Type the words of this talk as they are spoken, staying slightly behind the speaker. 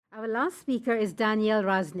last speaker is Danielle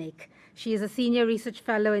Raznik. She is a Senior Research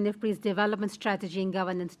Fellow in IFPRI's Development Strategy and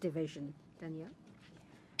Governance Division. Danielle.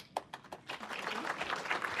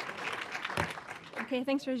 Okay,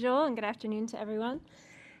 thanks, Rajul, and good afternoon to everyone.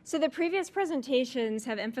 So the previous presentations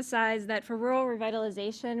have emphasized that for rural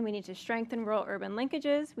revitalization, we need to strengthen rural-urban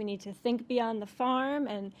linkages. We need to think beyond the farm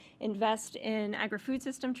and invest in agri-food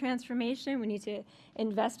system transformation. We need to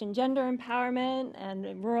invest in gender empowerment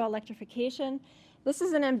and rural electrification. This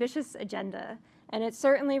is an ambitious agenda, and it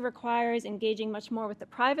certainly requires engaging much more with the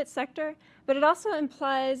private sector, but it also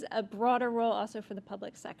implies a broader role also for the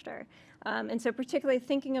public sector. And so particularly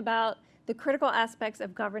thinking about the critical aspects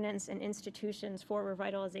of governance and institutions for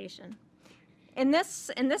revitalization. In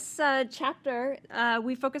this chapter,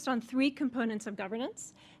 we focused on three components of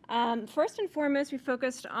governance. First and foremost, we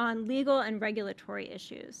focused on legal and regulatory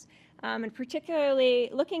issues, and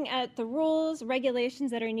particularly looking at the rules,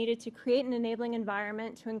 regulations that are needed to create an enabling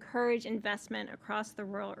environment to encourage investment across the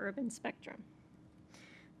rural-urban spectrum.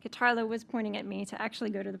 Katarla was pointing at me to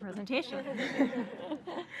actually go to the presentation.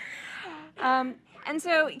 And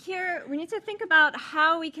so here we need to think about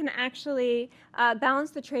how we can actually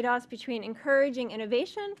balance the trade-offs between encouraging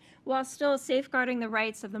innovation while still safeguarding the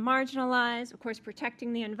rights of the marginalized, of course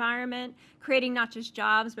protecting the environment, creating not just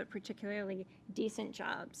jobs but particularly decent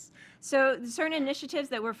jobs. So certain initiatives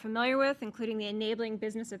that we're familiar with, including the Enabling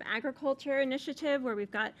Business of Agriculture initiative, where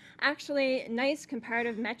we've got actually nice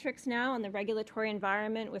comparative metrics now on the regulatory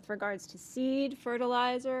environment with regards to seed,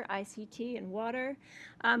 fertilizer, ICT, and water.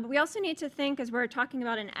 But we also need to think, as we're talking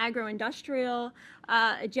about an agro-industrial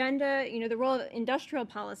agenda, the role of industrial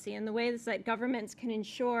policy and the ways that governments can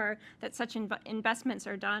ensure that such investments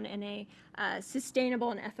are done in a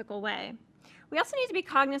sustainable and ethical way. We also need to be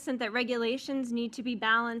cognizant that regulations need to be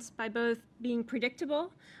balanced by both being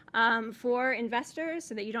predictable for investors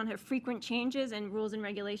so that you don't have frequent changes in rules and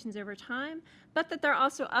regulations over time, but that they're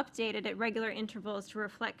also updated at regular intervals to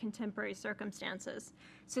reflect contemporary circumstances.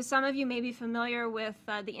 So some of you may be familiar with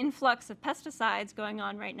the influx of pesticides going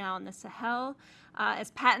on right now in the Sahel.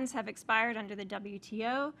 As patents have expired under the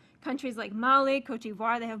WTO, countries like Mali, Cote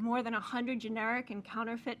d'Ivoire, they have more than 100 generic and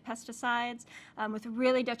counterfeit pesticides with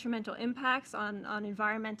really detrimental impacts on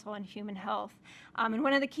environmental and human health. And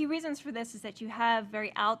one of the key reasons for this is that you have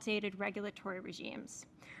very outdated regulatory regimes.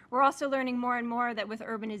 We're also learning more and more that with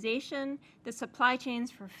urbanization, the supply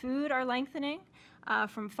chains for food are lengthening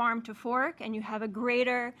from farm to fork, and you have a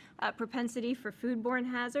greater propensity for foodborne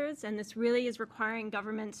hazards, and this really is requiring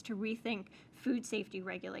governments to rethink food safety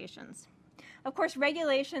regulations. Of course,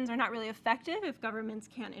 regulations are not really effective if governments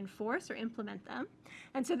can't enforce or implement them.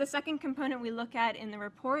 And so the second component we look at in the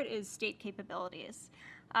report is state capabilities.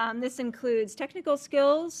 This includes technical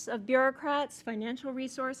skills of bureaucrats, financial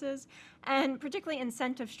resources, and particularly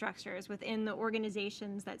incentive structures within the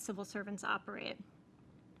organizations that civil servants operate.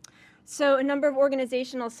 So a number of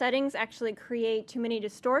organizational settings actually create too many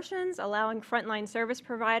distortions, allowing frontline service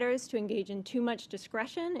providers to engage in too much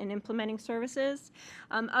discretion in implementing services.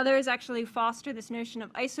 Others actually foster this notion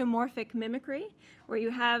of isomorphic mimicry, where you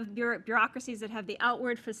have bureaucracies that have the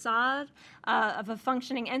outward facade of a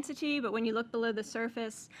functioning entity, but when you look below the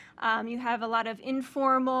surface, you have a lot of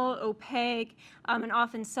informal, opaque, and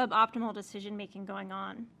often suboptimal decision-making going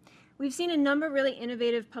on. We've seen a number of really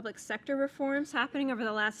innovative public sector reforms happening over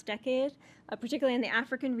the last decade, particularly in the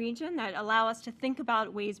African region, that allow us to think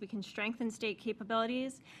about ways we can strengthen state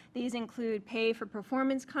capabilities. These include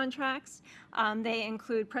pay-for-performance contracts. They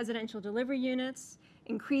include presidential delivery units,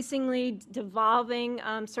 increasingly devolving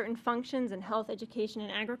certain functions in health, education,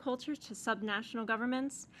 and agriculture to subnational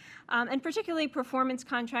governments, and particularly performance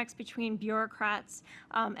contracts between bureaucrats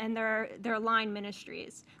and their line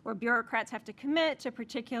ministries, where bureaucrats have to commit to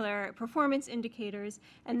particular performance indicators,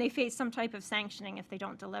 and they face some type of sanctioning if they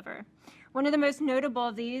don't deliver. One of the most notable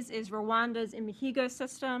of these is Rwanda's Imihigo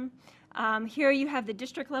system. Here you have the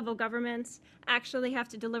district-level governments actually have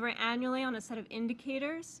to deliver annually on a set of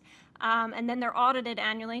indicators, and then they're audited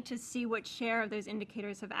annually to see what share of those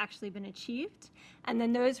indicators have actually been achieved. And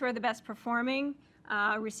then those who are the best performing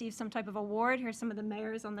receive some type of award. Here's some of the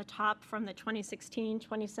mayors on the top from the 2016-2017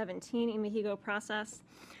 Imihigo process.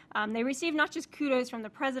 They receive not just kudos from the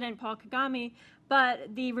president, Paul Kagame,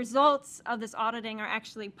 but the results of this auditing are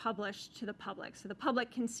actually published to the public. So the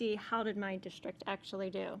public can see, how did my district actually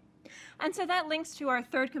do? And so that links to our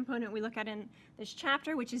third component we look at in this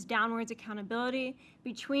chapter, which is downwards accountability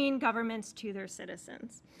between governments to their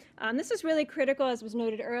citizens. This is really critical, as was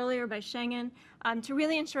noted earlier by Schengen, to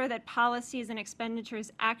really ensure that policies and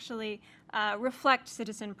expenditures actually reflect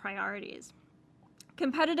citizen priorities.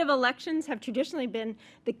 Competitive elections have traditionally been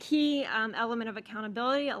the key element of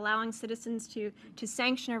accountability, allowing citizens to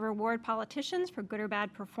sanction or reward politicians for good or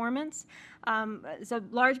bad performance. There's a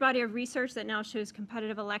large body of research that now shows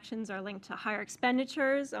competitive elections are linked to higher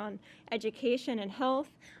expenditures on education and health,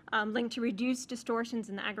 linked to reduced distortions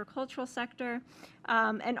in the agricultural sector,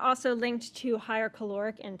 and also linked to higher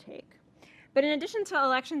caloric intake. But in addition to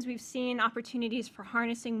elections, we've seen opportunities for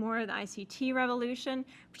harnessing more of the ICT revolution,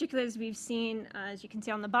 particularly as we've seen, as you can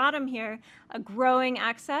see on the bottom here, a growing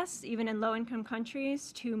access, even in low-income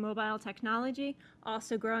countries, to mobile technology,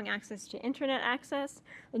 also growing access to internet access.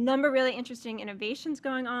 A number of really interesting innovations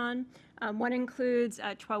going on. One includes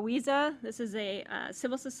Twawiza. This is a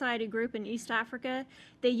civil society group in East Africa.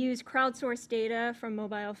 They use crowdsourced data from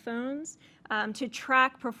mobile phones to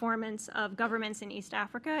track performance of governments in East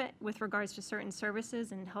Africa with regards to certain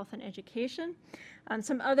services in health and education.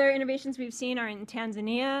 Some other innovations we've seen are in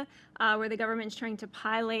Tanzania, where the government is trying to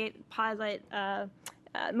pilot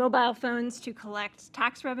mobile phones to collect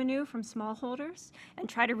tax revenue from smallholders and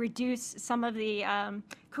try to reduce some of the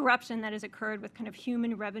corruption that has occurred with kind of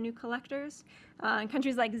human revenue collectors. In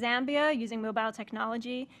countries like Zambia, using mobile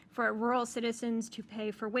technology for rural citizens to pay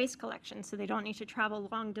for waste collection, so they don't need to travel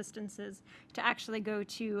long distances to actually go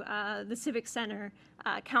to the civic center,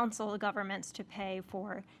 council governments to pay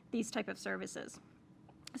for these type of services.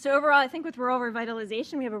 So overall, I think with rural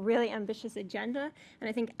revitalization, we have a really ambitious agenda, and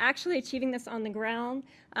I think actually achieving this on the ground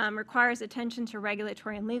requires attention to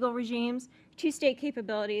regulatory and legal regimes, to state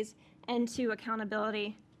capabilities, and to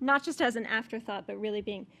accountability, not just as an afterthought, but really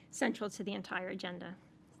being central to the entire agenda.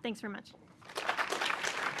 Thanks very much.